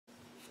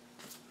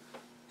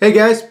Hey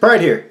guys,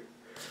 Pride here.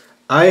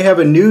 I have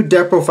a new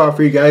deck profile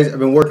for you guys. I've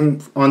been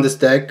working on this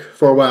deck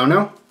for a while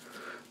now,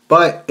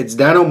 but it's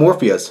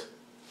Dinorphia's.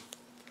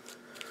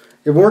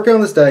 I've been working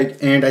on this deck,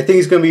 and I think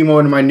it's going to be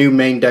one of my new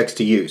main decks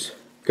to use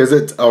because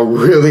it's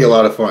really a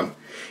lot of fun.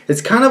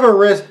 It's kind of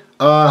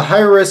a high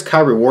risk, high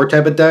reward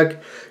type of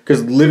deck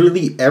because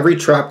literally every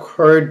trap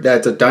card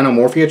that's a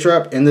Dinorphia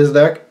trap in this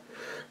deck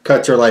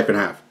cuts your life in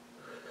half.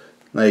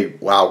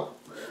 Like, wow.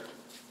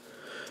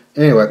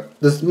 Anyway,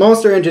 this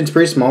monster engine's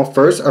pretty small.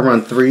 First, I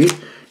run 3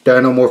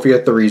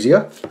 Dinorphia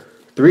Theresia.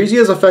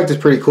 Theresia's effect is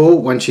pretty cool.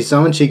 When she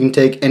summons, she can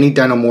take any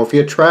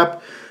Dinorphia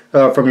trap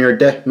from your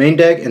main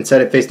deck and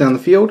set it face down the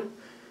field.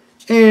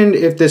 And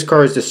if this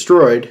card is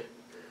destroyed,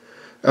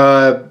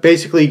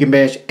 basically you can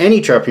banish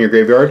any trap in your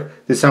graveyard.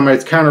 This time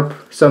it's counter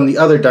some of the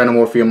other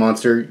Dinorphia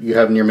monster you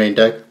have in your main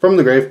deck from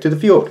the grave to the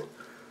field.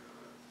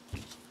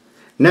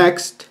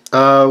 Next,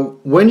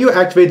 when you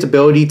activate its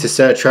ability to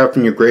set a trap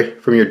from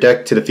your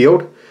deck to the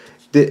field,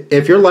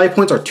 if your life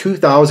points are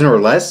 2,000 or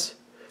less,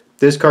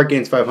 this card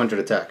gains 500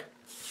 attack.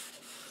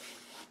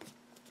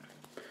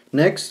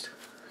 Next,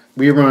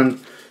 we run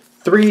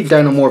 3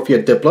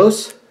 Dinorphia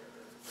Diplos.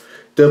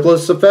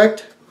 Diplos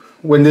effect: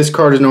 when this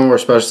card is no more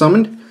special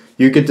summoned,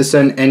 you get to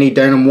send any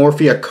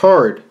Dinorphia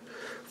card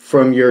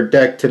from your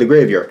deck to the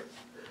graveyard.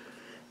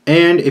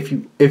 And if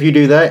you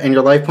do that and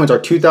your life points are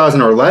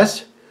 2,000 or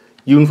less,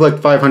 you inflict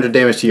 500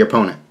 damage to your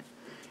opponent.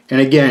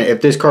 And again, if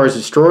this card is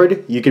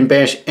destroyed, you can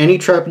banish any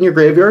trap in your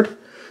graveyard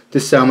to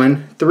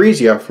summon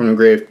Theresia from the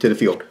grave to the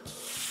field.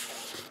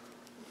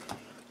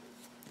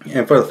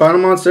 And for the final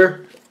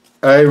monster,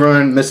 I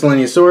run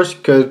Miscellaneous Source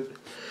because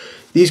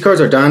these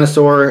cards are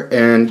dinosaur,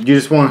 and you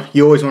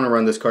always want to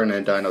run this card in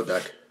a dino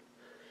deck.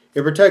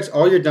 It protects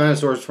all your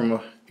dinosaurs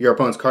from your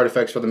opponent's card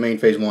effects for the main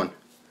phase 1.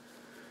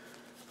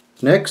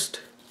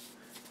 Next,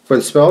 for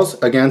the spells,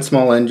 again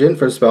small engine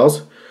for the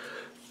spells.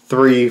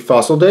 3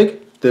 Fossil Dig.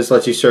 This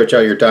lets you search out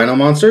your dino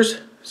monsters,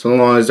 so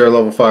long as they're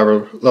level 5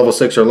 or level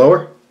 6 or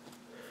lower.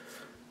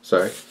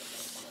 Sorry.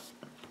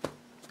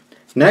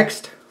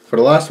 Next, for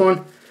the last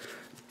one,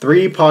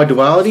 3 Pod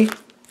Duality.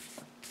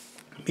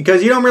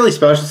 Because you don't really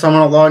special summon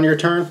a lot on your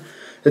turn,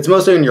 it's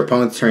mostly on your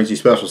opponent's turns you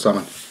special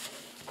summon.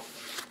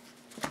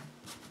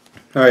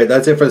 Alright,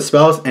 that's it for the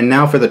spells, and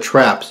now for the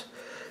traps.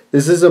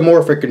 This is a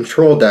more for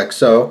control deck,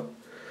 so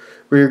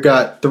we've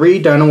got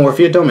 3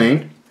 Dinorphia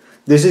Domain.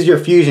 This is your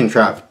fusion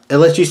trap. It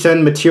lets you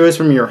send materials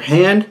from your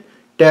hand,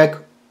 deck,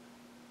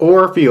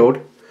 or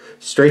field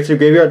straight to the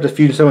graveyard to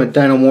fuse summon a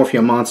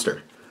Dinorphia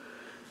monster.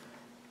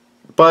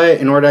 But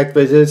in order to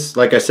activate this,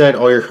 like I said,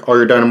 all your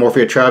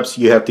Dinorphia traps,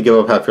 you have to give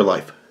up half your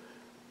life.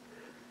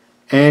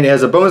 And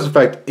as a bonus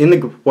effect,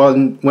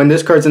 when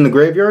this card's in the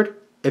graveyard,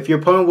 if your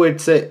opponent would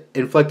say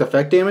inflict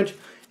effect damage,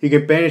 you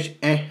can banish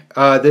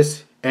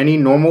any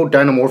normal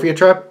Dinorphia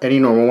trap, any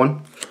normal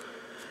one.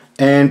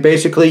 And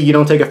basically, you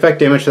don't take effect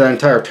damage for that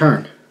entire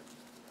turn.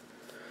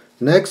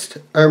 Next,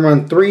 I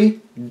run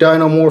 3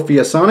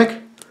 Dinorphia Sonic.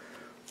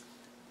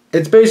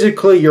 It's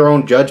basically your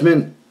own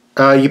judgment.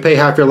 You pay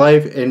half your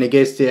life, and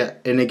negates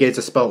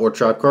a spell or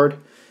trap card,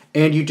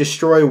 and you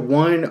destroy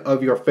one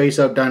of your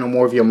face-up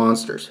Dinorphia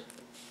monsters.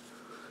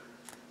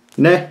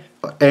 And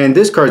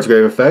this card's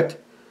grave effect: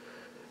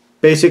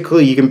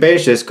 basically, you can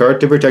banish this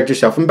card to protect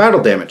yourself from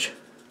battle damage.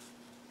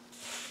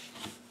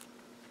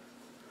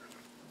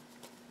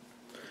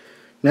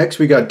 Next,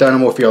 we got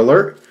Dinorphia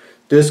Alert.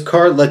 This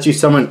card lets you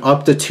summon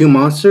up to 2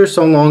 monsters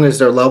so long as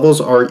their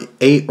levels are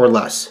 8 or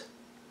less.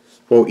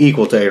 Well,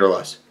 equal to 8 or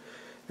less.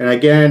 And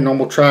again,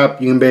 normal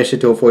trap, you can banish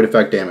it to avoid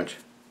effect damage.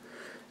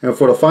 And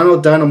for the final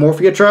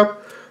Dinorphia trap,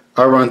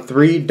 I run 2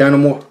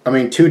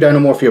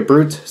 Dinorphia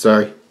Brutes.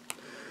 Sorry.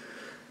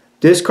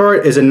 This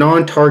card is a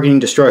non-targeting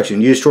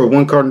destruction. You destroy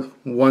one card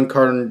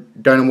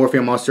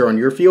Dinorphia monster on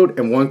your field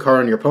and 1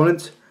 card on your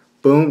opponent's.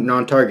 Boom,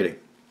 non-targeting.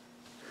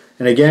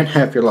 And again,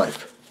 half your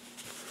life.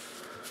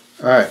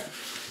 Alright,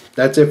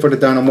 that's it for the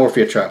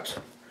Dinorphia traps.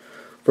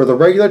 For the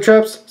regular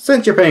traps,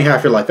 since you're paying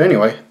half your life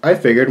anyway, I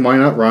figured why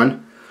not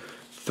run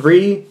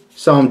 3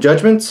 Solemn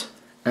Judgments,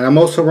 and I'm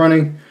also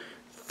running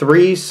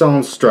 3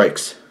 Solemn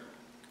Strikes,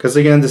 because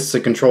again, this is a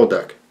control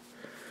deck.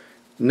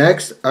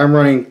 Next, I'm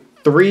running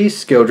 3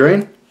 Skill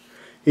Drain,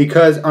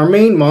 because our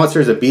main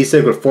monster is a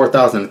Beastic with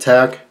 4,000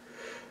 attack,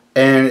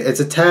 and its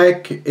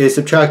attack is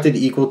subtracted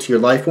equal to your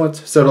life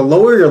points. So the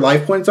lower your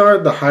life points are,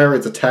 the higher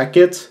its attack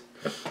gets.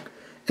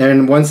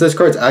 And once this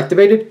card's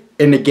activated,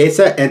 it negates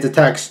that, and its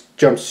attack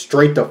jumps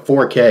straight to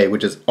 4K,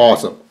 which is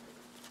awesome.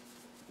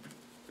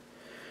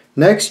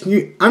 Next,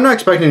 I'm not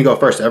expecting to go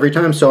first every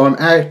time, so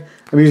I'm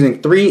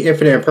using 3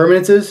 Infinite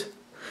Impermanences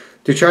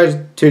to try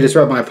to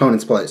disrupt my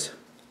opponent's plays.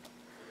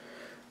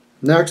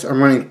 Next,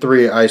 I'm running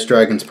 3 Ice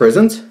Dragon's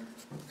Prisons.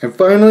 And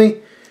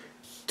finally,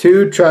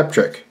 2 Trap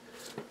Trick.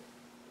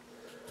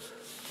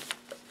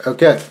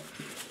 Okay,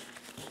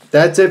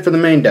 that's it for the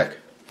main deck.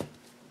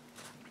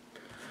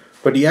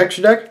 For the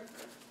extra deck,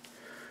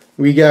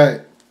 we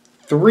got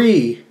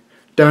 3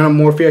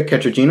 Dinorphia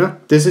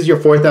Ketragina. This is your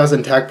 4,000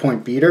 attack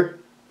point beater.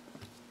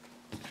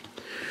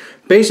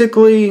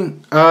 Basically,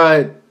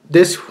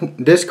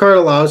 this card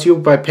allows you,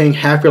 by paying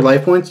half your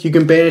life points, you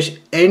can banish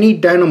any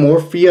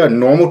Dinorphia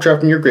normal trap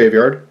from your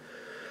graveyard,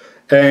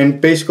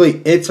 and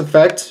basically its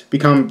effects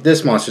become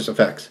this monster's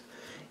effects.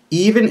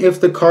 Even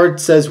if the card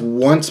says a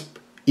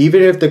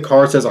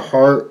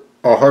hard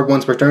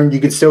once per turn, you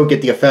can still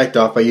get the effect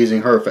off by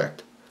using her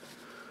effect.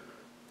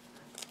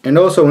 And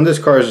also, when this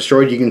card is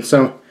destroyed, you can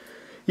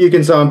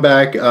summon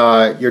back one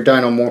of your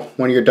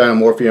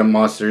Dinomorphia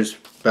monsters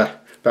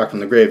back from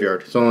the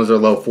graveyard, as long as they're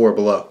low 4 or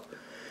below.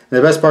 And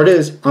the best part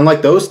is,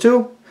 unlike those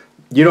two,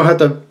 you don't have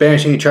to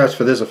banish any traps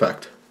for this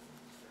effect.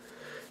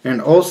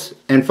 And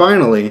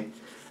finally,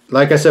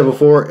 like I said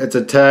before, its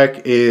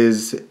attack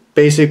is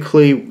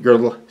basically your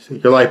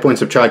life points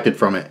subtracted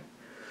from it.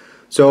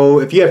 So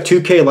if you have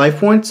 2k life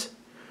points,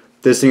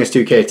 this thing has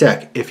 2k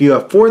attack. If you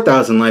have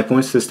 4,000 life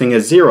points, this thing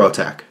has 0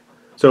 attack.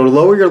 So the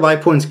lower your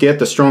life points get,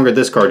 the stronger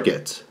this card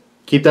gets.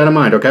 Keep that in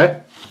mind,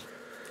 okay?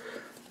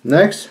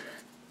 Next,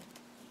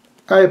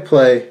 I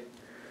play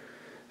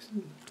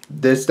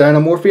this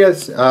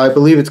Dinomorphia. I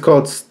believe it's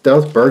called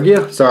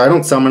Stealthbergia. Sorry, I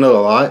don't summon it a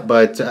lot,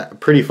 but it's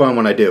pretty fun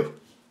when I do.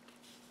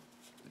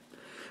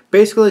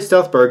 Basically,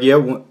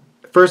 Stealthbergia,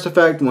 first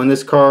effect, when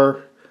this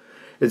card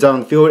is out on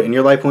the field and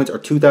your life points are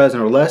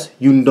 2,000 or less,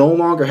 you no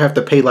longer have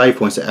to pay life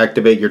points to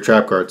activate your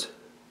trap cards.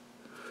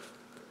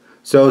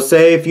 So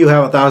say if you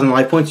have 1,000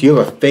 life points, you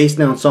have a face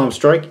down Solemn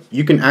Strike,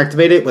 you can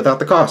activate it without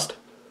the cost.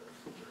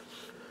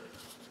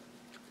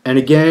 And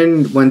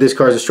again, when this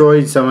card is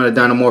destroyed, summon a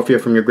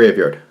Dinomorphia from your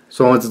graveyard,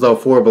 so long as it's level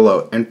 4 or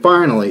below. And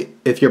finally,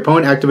 if your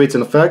opponent activates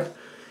an effect,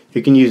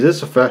 you can use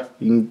this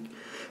effect,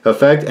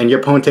 and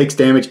your opponent takes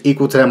damage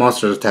equal to that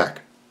monster's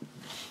attack.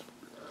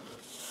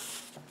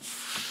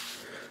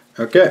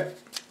 Okay,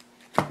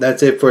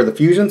 that's it for the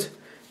fusions.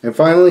 And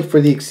finally,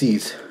 for the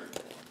Xyz.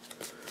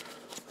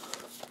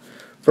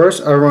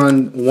 First, I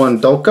run one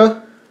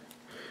Dolka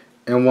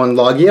and one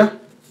Logia.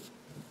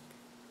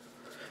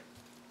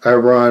 I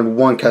run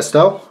one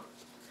Castel,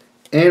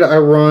 and I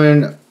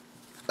run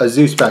a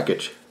Zeus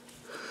package.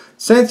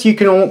 Since you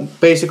can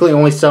basically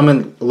only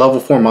summon level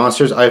 4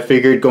 monsters, I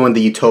figured going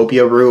the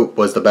Utopia route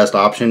was the best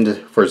option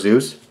for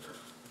Zeus.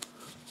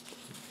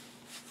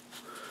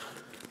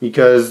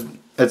 Because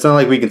it's not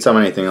like we can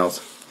summon anything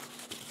else.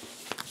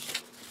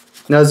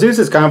 Now Zeus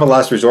is kind of a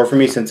last resort for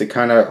me, since it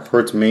kind of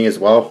hurts me as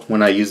well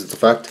when I use its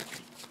effect.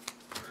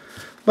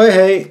 But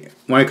hey,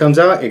 when it comes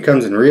out, it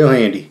comes in real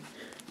handy.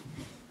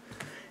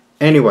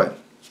 Anyway,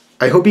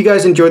 I hope you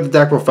guys enjoyed the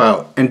deck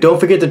profile, and don't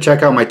forget to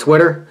check out my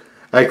Twitter.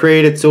 I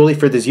created solely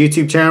for this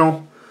YouTube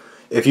channel.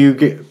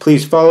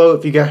 Please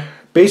follow.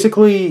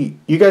 Basically,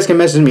 you guys can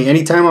message me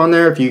anytime on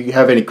there if you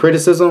have any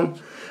criticism,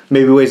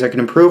 maybe ways I can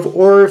improve,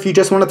 or if you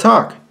just want to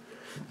talk.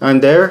 I'm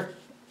there,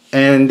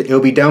 and it'll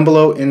be down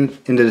below in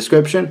the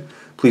description.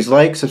 Please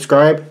like,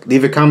 subscribe,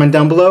 leave a comment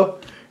down below,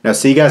 and I'll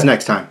see you guys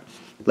next time.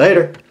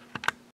 Later.